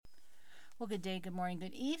Well, good day, good morning,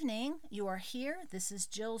 good evening. You are here. This is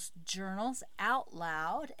Jill's Journals Out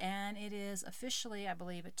Loud, and it is officially, I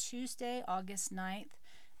believe, a Tuesday, August 9th.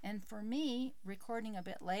 And for me, recording a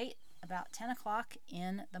bit late, about 10 o'clock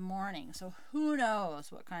in the morning. So who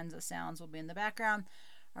knows what kinds of sounds will be in the background.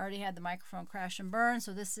 I already had the microphone crash and burn,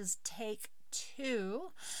 so this is take 2.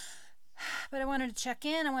 But I wanted to check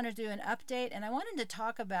in, I wanted to do an update, and I wanted to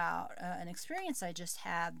talk about an experience I just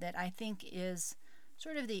had that I think is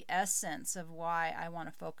sort of the essence of why I want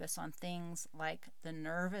to focus on things like the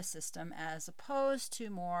nervous system as opposed to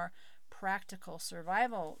more practical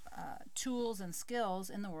survival tools and skills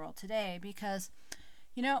in the world today, because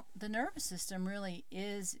the nervous system really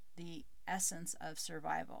is the essence of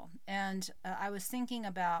survival. And I was thinking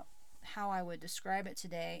about how I would describe it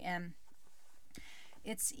today, and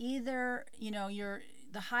it's either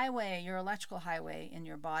the highway, your electrical highway in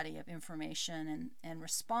your body of information and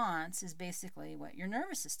response is basically what your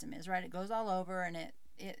nervous system is, right? It goes all over, and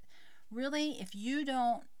it really, if you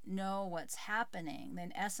don't know what's happening,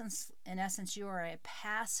 then in essence you are a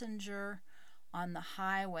passenger on the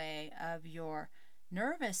highway of your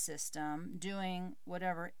nervous system doing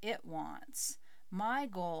whatever it wants. My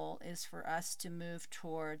goal is for us to move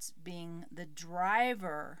towards being the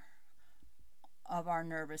driver of our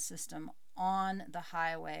nervous system on the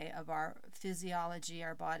highway of our physiology,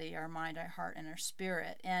 our body, our mind, our heart, and our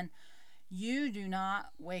spirit. And you do not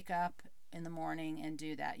wake up in the morning and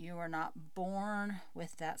do that. You are not born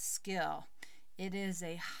with that skill. It is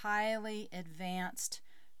a highly advanced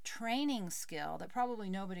training skill that probably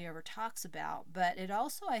nobody ever talks about, but it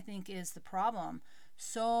also, I think, is the problem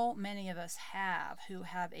so many of us have who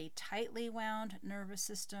have a tightly wound nervous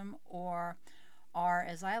system or are,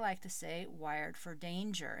 as I like to say, wired for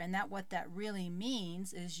danger. And what that really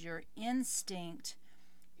means is your instinct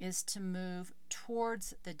is to move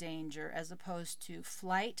towards the danger as opposed to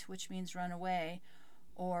flight, which means run away,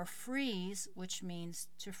 or freeze, which means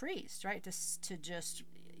to freeze, right? To just,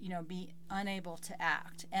 be unable to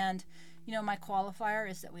act. And, my qualifier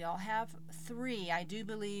is that we all have 3. I do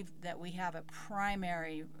believe that we have a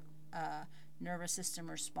primary nervous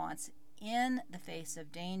system response in the face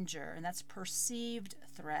of danger, and that's perceived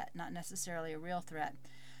threat, not necessarily a real threat.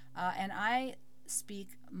 And I speak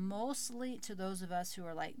mostly to those of us who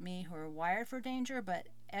are like me, who are wired for danger, but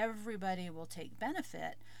everybody will take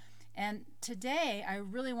benefit. And today I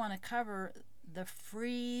really want to cover the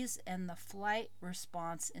freeze and the flight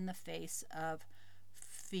response in the face of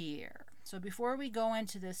fear. So before we go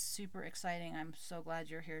into this super exciting, I'm so glad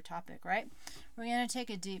you're here topic, right? We're going to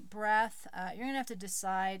take a deep breath. You're going to have to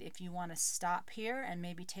decide if you want to stop here and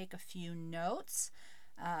maybe take a few notes.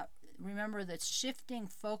 Remember that shifting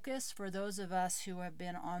focus for those of us who have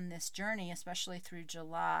been on this journey, especially through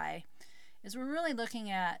July, is we're really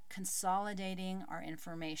looking at consolidating our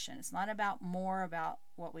information. It's not about more about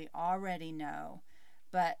what we already know,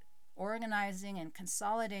 but organizing and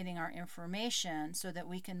consolidating our information so that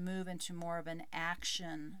we can move into more of an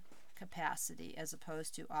action capacity as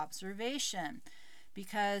opposed to observation.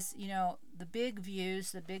 Because, the big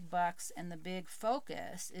views, the big bucks, and the big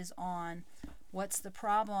focus is on what's the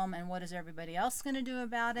problem and what is everybody else going to do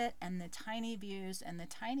about it. And the tiny views and the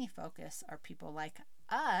tiny focus are people like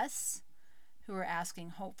us who are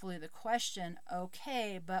asking, hopefully, the question,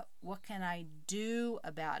 okay, but what can I do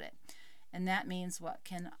about it? And that means, what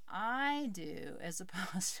can I do as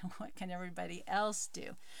opposed to what can everybody else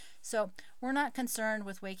do? So we're not concerned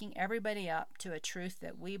with waking everybody up to a truth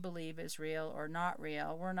that we believe is real or not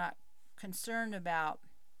real. We're not concerned about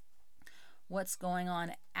what's going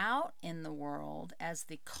on out in the world as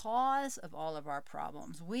the cause of all of our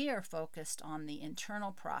problems. We are focused on the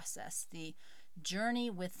internal process, the journey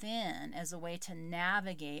within, as a way to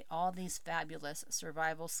navigate all these fabulous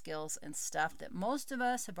survival skills and stuff that most of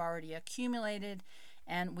us have already accumulated,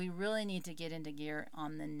 and we really need to get into gear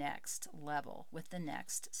on the next level with the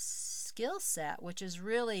next skill set, which is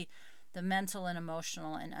really the mental and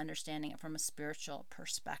emotional and understanding it from a spiritual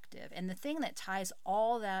perspective. And the thing that ties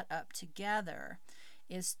all that up together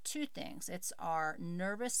is 2 things. It's our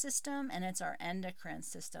nervous system and it's our endocrine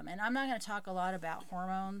system. And I'm not going to talk a lot about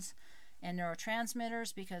hormones and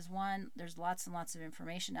neurotransmitters because 1, there's lots and lots of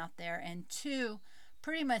information out there, and 2,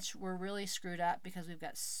 pretty much we're really screwed up because we've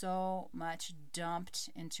got so much dumped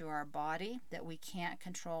into our body that we can't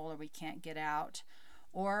control or we can't get out,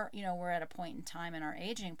 or we're at a point in time in our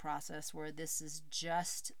aging process where this is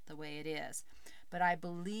just the way it is. But I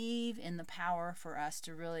believe in the power for us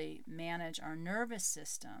to really manage our nervous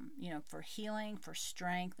system, for healing, for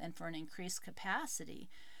strength, and for an increased capacity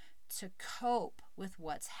to cope with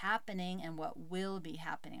what's happening and what will be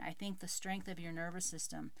happening. I think the strength of your nervous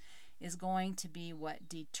system is going to be what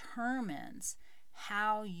determines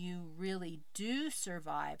how you really do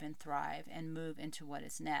survive and thrive and move into what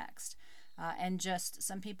is next. And just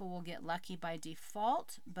some people will get lucky by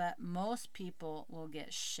default, but most people will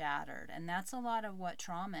get shattered. And that's a lot of what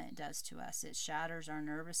trauma does to us. It shatters our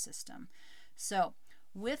nervous system. So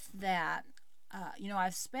with that,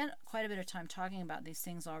 I've spent quite a bit of time talking about these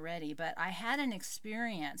things already, but I had an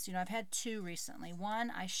experience. I've had two recently. One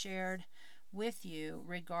I shared with you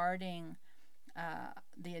regarding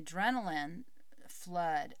the adrenaline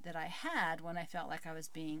flood that I had when I felt like I was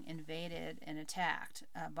being invaded and attacked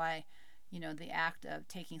by the act of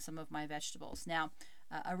taking some of my vegetables. Now,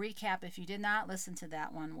 a recap, if you did not listen to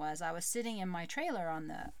that one, was I was sitting in my trailer on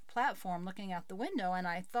the platform looking out the window, and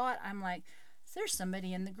I thought, I'm like, there's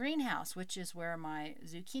somebody in the greenhouse, which is where my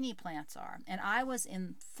zucchini plants are. And I was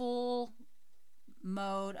in full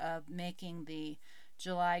mode of making the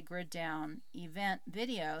July Grid Down event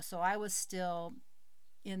video, so I was still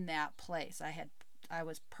in that place. I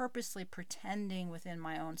was purposely pretending within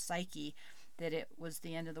my own psyche that it was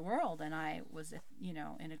the end of the world, and I was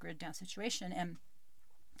in a grid down situation, and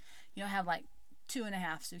have like 2.5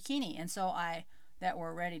 zucchini, and so that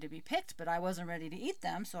were ready to be picked, but I wasn't ready to eat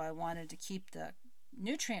them, so I wanted to keep the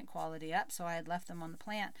nutrient quality up, so I had left them on the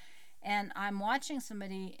plant. And I'm watching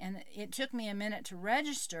somebody, and it took me a minute to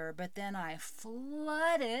register, but then I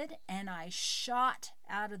flooded and I shot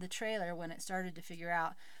out of the trailer when it started to figure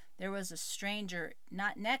out there was a stranger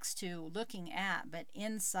not next to looking at, but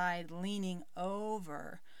inside leaning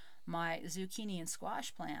over my zucchini and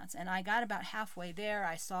squash plants. And I got about halfway there.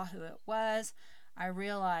 I saw who it was. I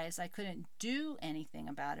realized I couldn't do anything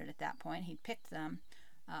about it at that point. He'd picked them.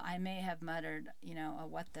 I may have muttered, a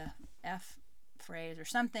what the F phrase or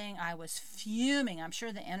something. I was fuming. I'm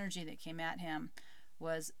sure the energy that came at him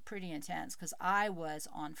was pretty intense because I was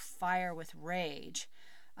on fire with rage.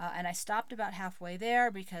 And I stopped about halfway there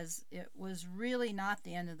because it was really not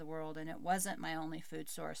the end of the world, and it wasn't my only food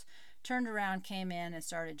source. Turned around, came in, and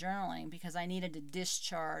started journaling because I needed to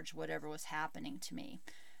discharge whatever was happening to me.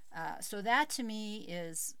 So that to me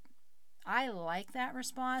is, I like that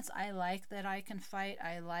response. I like that I can fight.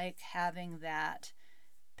 I like having that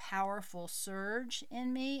powerful surge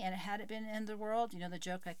in me. And had it been in the world, the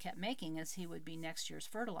joke I kept making is he would be next year's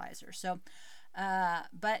fertilizer. So,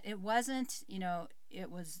 but it wasn't,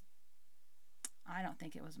 it was, I don't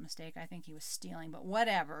think it was a mistake. I think he was stealing, but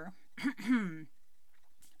whatever.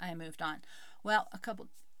 I moved on. Well, a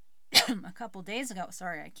couple days ago,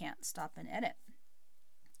 sorry, I can't stop and edit,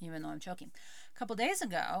 even though I'm choking. A couple days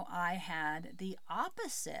ago, I had the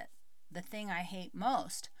opposite, the thing I hate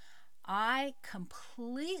most. I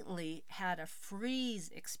completely had a freeze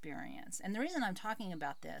experience. And the reason I'm talking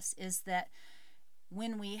about this is that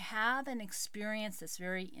when we have an experience that's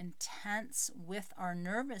very intense with our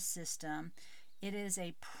nervous system, it is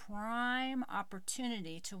a prime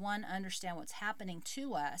opportunity to, one, understand what's happening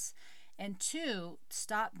to us, and two,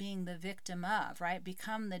 stop being the victim of, right?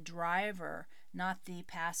 Become the driver, not the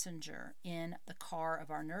passenger in the car of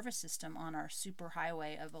our nervous system on our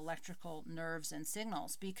superhighway of electrical nerves and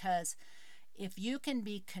signals. Because if you can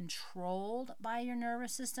be controlled by your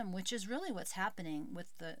nervous system, which is really what's happening with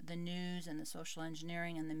the news and the social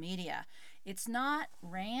engineering and the media, it's not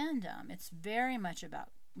random. It's very much about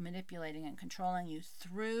manipulating and controlling you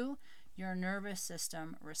through your nervous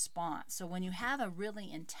system response. So when you have a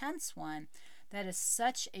really intense one, that is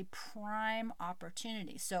such a prime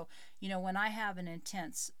opportunity. So, when I have an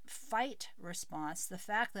intense fight response, the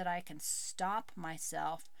fact that I can stop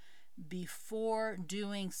myself before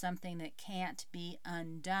doing something that can't be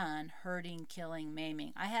undone, hurting, killing,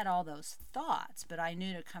 maiming. I had all those thoughts, but I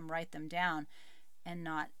knew to come write them down and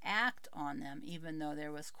not act on them, even though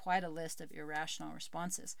there was quite a list of irrational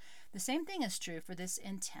responses. The same thing is true for this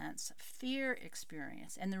intense fear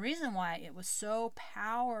experience. And the reason why it was so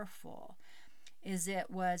powerful is it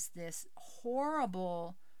was this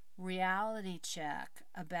horrible reality check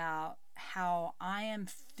about how I am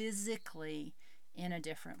physically in a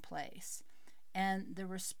different place. And the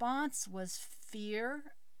response was fear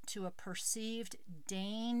to a perceived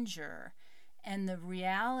danger. And the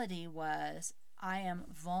reality was, I am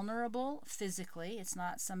vulnerable physically. It's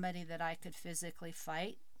not somebody that I could physically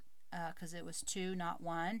fight because it was two, not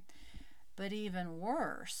one. But even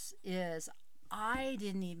worse is I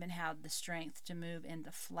didn't even have the strength to move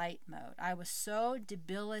into flight mode. I was so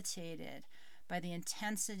debilitated by the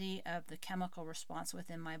intensity of the chemical response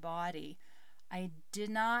within my body. I did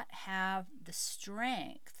not have the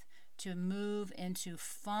strength to move into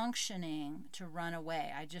functioning to run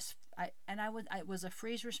away. It was a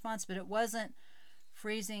freeze response, but it wasn't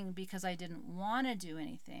freezing because I didn't want to do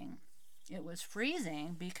anything. it was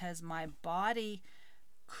freezing because my body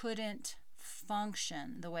couldn't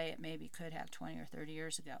function the way it maybe could have 20 or 30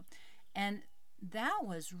 years ago. And that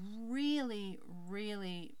was really,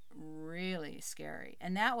 really, really scary.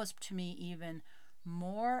 And that was, to me, even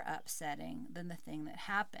more upsetting than the thing that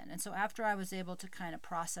happened. And so after I was able to kind of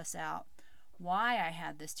process out why I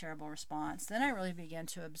had this terrible response, then I really began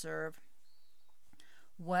to observe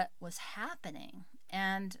what was happening.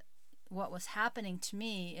 And what was happening to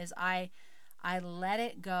me is I let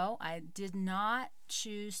it go. I did not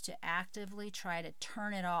choose to actively try to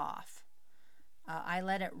turn it off. I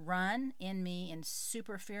let it run in me in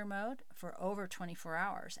super fear mode for over 24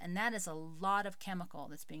 hours. And that is a lot of chemical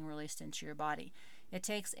that's being released into your body. It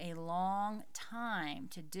takes a long time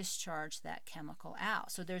to discharge that chemical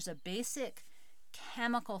out. So there's a basic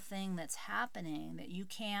chemical thing that's happening that you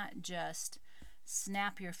can't just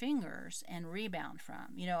snap your fingers and rebound from.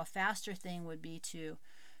 You know, a faster thing would be to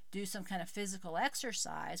do some kind of physical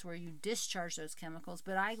exercise where you discharge those chemicals,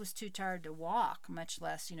 but I was too tired to walk, much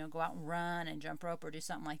less, go out and run and jump rope or do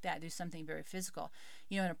something like that, do something very physical.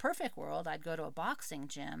 In a perfect world, I'd go to a boxing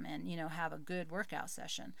gym and, have a good workout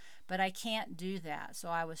session, but I can't do that. So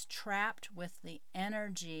I was trapped with the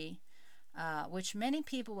energy, which many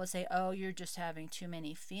people would say, oh, you're just having too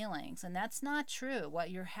many feelings. And that's not true.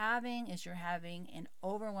 What you're having is you're having an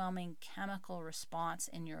overwhelming chemical response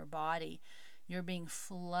in your body. You're being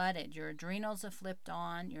flooded. Your adrenals have flipped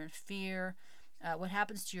on. You're in fear. What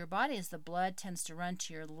happens to your body is the blood tends to run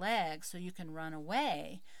to your legs so you can run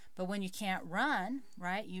away. But when you can't run,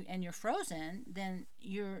 right, and you're frozen, then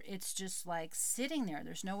it's just like sitting there.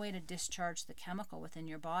 There's no way to discharge the chemical within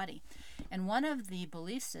your body. And one of the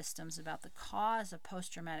belief systems about the cause of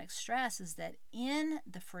post-traumatic stress is that in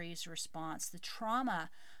the freeze response, the trauma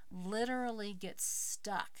literally gets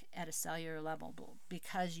stuck at a cellular level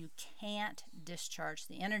because you can't discharge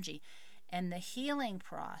the energy. And the healing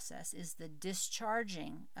process is the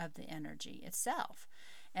discharging of the energy itself.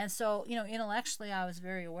 And so, intellectually I was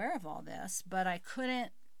very aware of all this, but I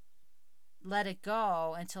couldn't let it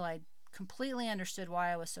go until I completely understood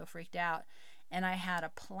why I was so freaked out. And I had a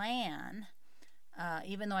plan,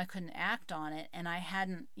 even though I couldn't act on it, and I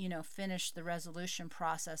hadn't, finished the resolution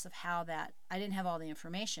process of how that, I didn't have all the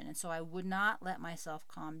information. And so I would not let myself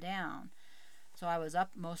calm down. So I was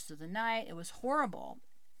up most of the night. It was horrible.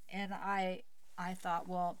 And I thought,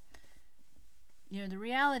 well, the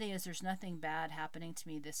reality is there's nothing bad happening to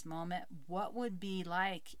me this moment. What would be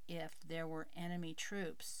like if there were enemy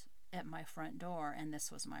troops at my front door? And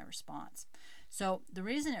this was my response. So the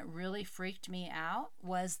reason it really freaked me out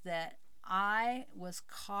was that I was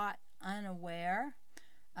caught unaware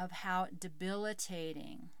of how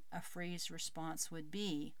debilitating a freeze response would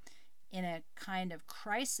be in a kind of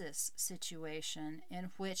crisis situation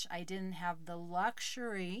in which I didn't have the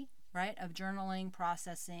luxury, right, of journaling,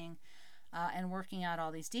 processing, and working out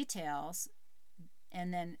all these details,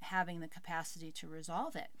 and then having the capacity to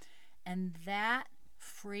resolve it. And that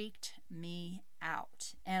freaked me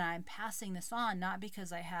out. And I'm passing this on not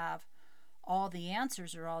because I have all the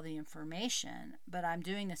answers or all the information, but I'm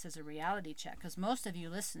doing this as a reality check because most of you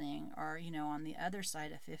listening are, on the other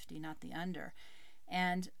side of 50, not the under.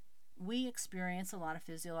 And we experience a lot of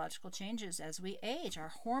physiological changes as we age. Our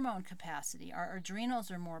hormone capacity, our adrenals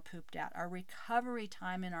are more pooped out. Our recovery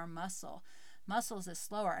time in our muscles is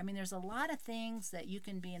slower. I mean, there's a lot of things that you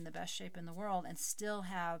can be in the best shape in the world and still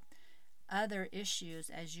have other issues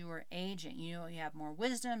as you are aging. You have more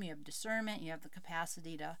wisdom, you have discernment, you have the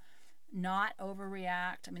capacity to not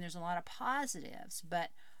overreact. I mean, there's a lot of positives, but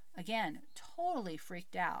again, totally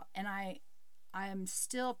freaked out. And I'm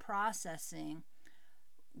still processing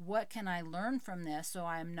what can I learn from this so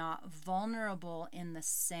I'm not vulnerable in the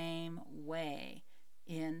same way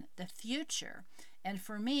in the future. And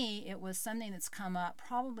for me, it was something that's come up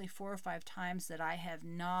probably 4 or 5 times that I have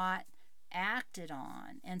not acted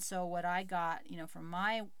on. And so what I got, from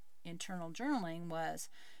my internal journaling was,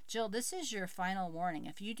 Jill, this is your final warning.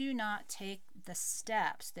 If you do not take the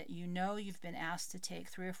steps that you've been asked to take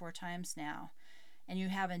 3 or 4 times now, and you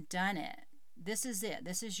haven't done it, this is it.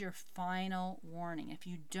 This is your final warning. If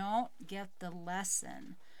you don't get the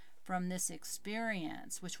lesson from this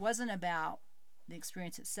experience, which wasn't about the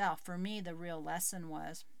experience itself. For me, the real lesson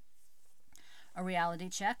was a reality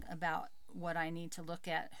check about what I need to look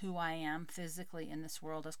at, who I am physically in this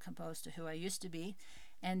world as opposed to who I used to be.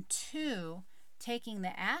 And 2, taking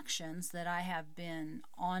the actions that I have been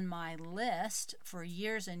on my list for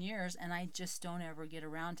years and years, and I just don't ever get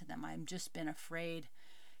around to them. I've just been afraid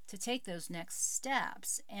to take those next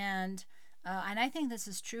steps. And I think this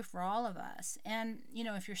is true for all of us. And,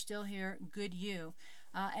 if you're still here, good you.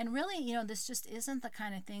 And really, this just isn't the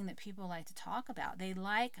kind of thing that people like to talk about. They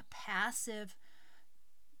like passive,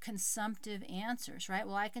 consumptive answers, right?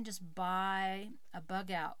 Well, I can just buy a bug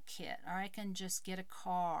out kit, or I can just get a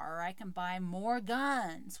car, or I can buy more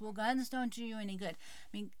guns. Well, guns don't do you any good. I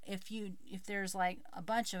mean, if there's like a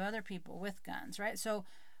bunch of other people with guns, right? So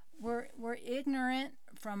we're ignorant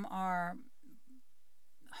from our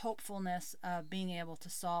hopefulness of being able to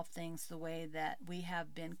solve things the way that we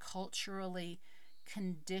have been culturally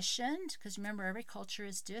conditioned, because remember, every culture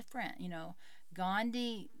is different.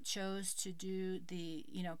 Gandhi chose to do the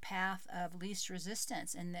path of least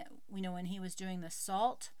resistance, and that when he was doing the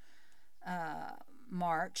salt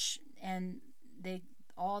march, and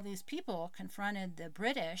all these people confronted the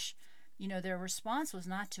British, their response was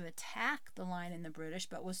not to attack the line in the British,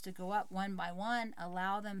 but was to go up one by one,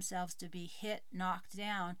 allow themselves to be hit, knocked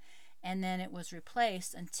down, and then it was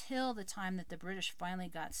replaced until the time that the British finally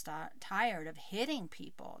got tired of hitting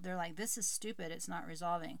people. They're like, this is stupid, it's not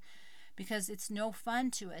resolving. Because it's no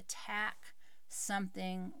fun to attack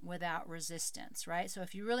something without resistance, right? So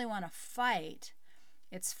if you really want to fight,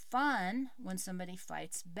 it's fun when somebody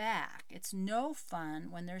fights back. It's no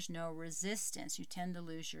fun when there's no resistance. You tend to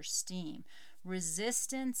lose your steam.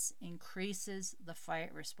 Resistance increases the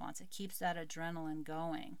fight response. It keeps that adrenaline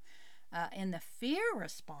going. In the fear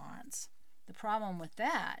response, the problem with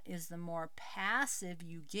that is the more passive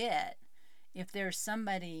you get. If there's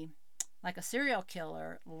somebody like a serial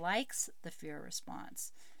killer likes the fear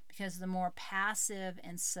response, because the more passive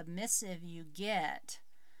and submissive you get,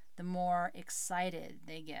 the more excited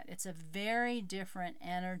they get. It's a very different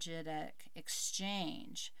energetic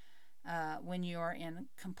exchange when you're in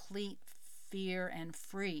complete fear and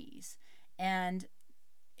freeze. And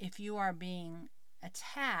if you are being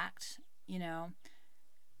attacked,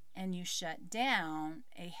 and you shut down,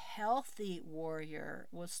 a healthy warrior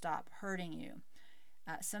will stop hurting you.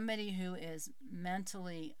 Somebody who is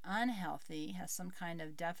mentally unhealthy, has some kind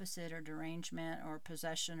of deficit or derangement or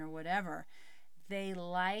possession or whatever, they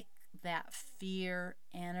like that fear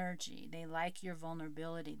energy. They like your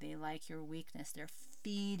vulnerability. They like your weakness. They're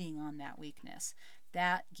feeding on that weakness.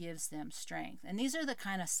 That gives them strength. And these are the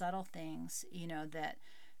kind of subtle things,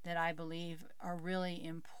 that I believe are really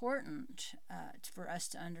important for us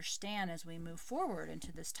to understand as we move forward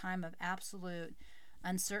into this time of absolute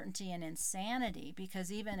uncertainty and insanity.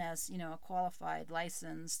 Because even as a qualified,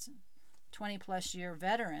 licensed 20-plus year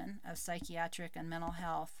veteran of psychiatric and mental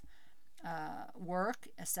health work,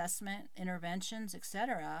 assessment, interventions,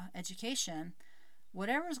 etc., education,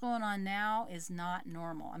 whatever's going on now is not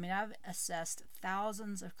normal. I mean, I've assessed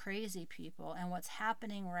thousands of crazy people, and what's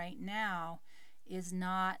happening right now is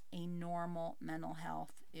not a normal mental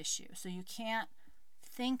health issue. So you can't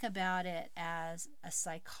think about it as a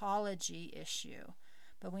psychology issue,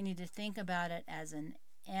 but we need to think about it as an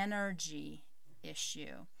energy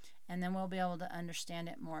issue. And then we'll be able to understand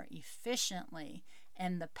it more efficiently.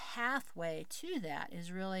 And the pathway to that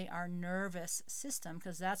is really our nervous system,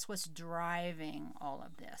 because that's what's driving all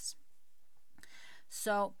of this.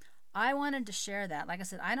 So I wanted to share that. Like I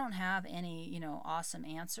said, I don't have any, awesome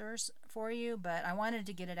answers for you, but I wanted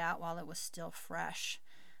to get it out while it was still fresh.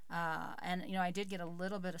 And I did get a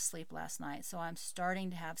little bit of sleep last night, so I'm starting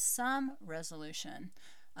to have some resolution.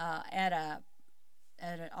 Also,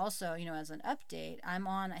 as an update, I'm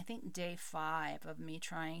on, I think, day 5 of me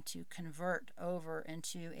trying to convert over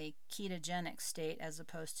into a ketogenic state as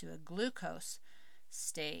opposed to a glucose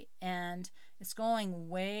state, and it's going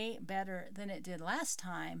way better than it did last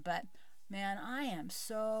time. But man, I am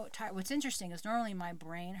so tired. What's interesting is normally my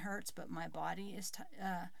brain hurts, but my body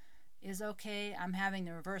is okay. I'm having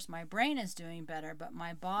the reverse. My brain is doing better, but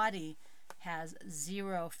my body has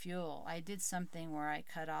zero fuel. I did something where I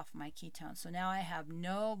cut off my ketones, so now I have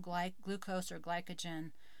no glucose or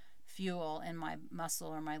glycogen fuel in my muscle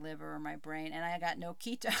or my liver or my brain, and I got no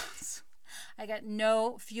ketones. I got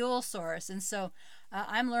no fuel source. And so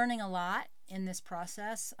I'm learning a lot in this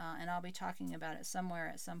process, and I'll be talking about it somewhere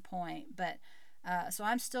at some point. But so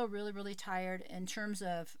I'm still really, really tired. In terms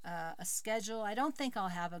of a schedule, I don't think I'll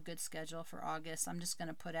have a good schedule for August. I'm just going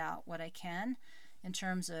to put out what I can in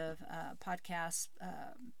terms of podcast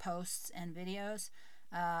posts and videos.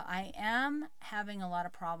 I am having a lot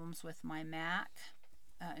of problems with my Mac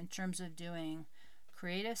in terms of doing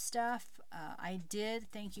creative stuff. I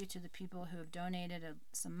did, thank you to the people who have donated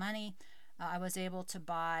some money. I was able to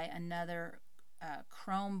buy another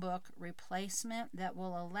Chromebook replacement that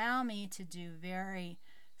will allow me to do very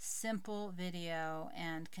simple video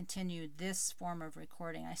and continue this form of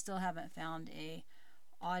recording. I still haven't found a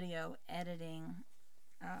audio editing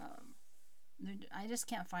I just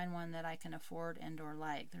can't find one that I can afford and or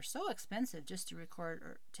like. They're so expensive just to record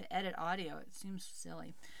or to edit audio. It seems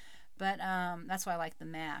silly. But that's why I like the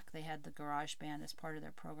Mac. They had the GarageBand as part of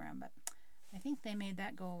their program, but I think they made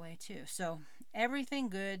that go away too. So everything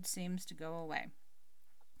good seems to go away.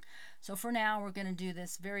 So for now, we're going to do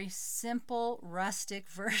this very simple, rustic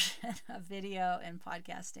version of video and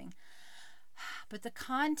podcasting. But the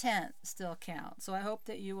content still counts. So I hope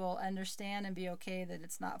that you will understand and be okay that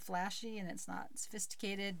it's not flashy and it's not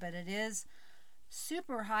sophisticated, but it is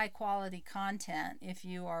super high quality content if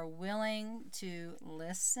you are willing to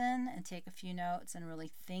listen and take a few notes and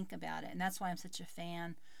really think about it. And that's why I'm such a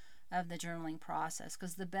fan of the journaling process,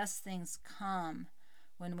 because the best things come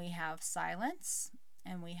when we have silence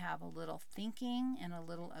and we have a little thinking and a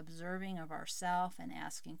little observing of ourselves and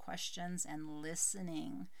asking questions and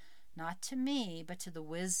listening, not to me, but to the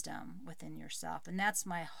wisdom within yourself. And that's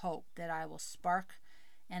my hope, that I will spark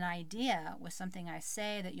an idea with something I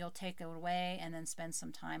say that you'll take it away and then spend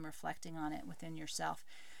some time reflecting on it within yourself.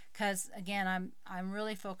 Because again, I'm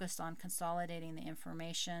really focused on consolidating the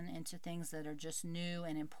information into things that are just new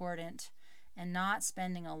and important, and not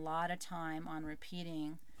spending a lot of time on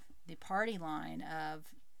repeating the party line of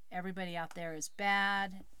everybody out there is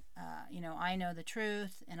bad. I know the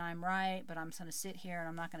truth and I'm right, but I'm just going to sit here and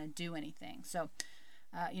I'm not going to do anything. So,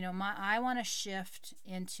 I want to shift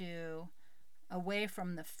into away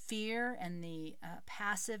from the fear and the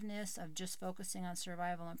passiveness of just focusing on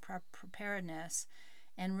survival and preparedness,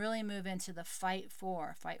 and really move into the fight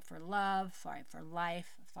for love, fight for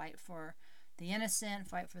life, fight for the innocent,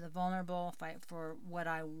 fight for the vulnerable, fight for what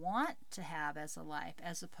I want to have as a life,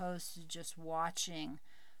 as opposed to just watching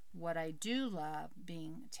what I do love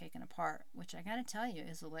being taken apart, which I got to tell you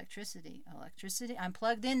is electricity. I'm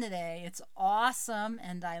plugged in today. It's awesome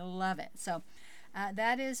and I love it. So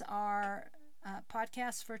that is our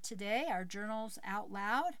podcast for today, our journals out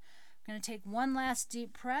loud. I'm going to take one last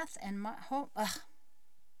deep breath and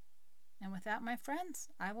with that, my friends,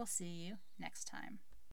 I will see you next time.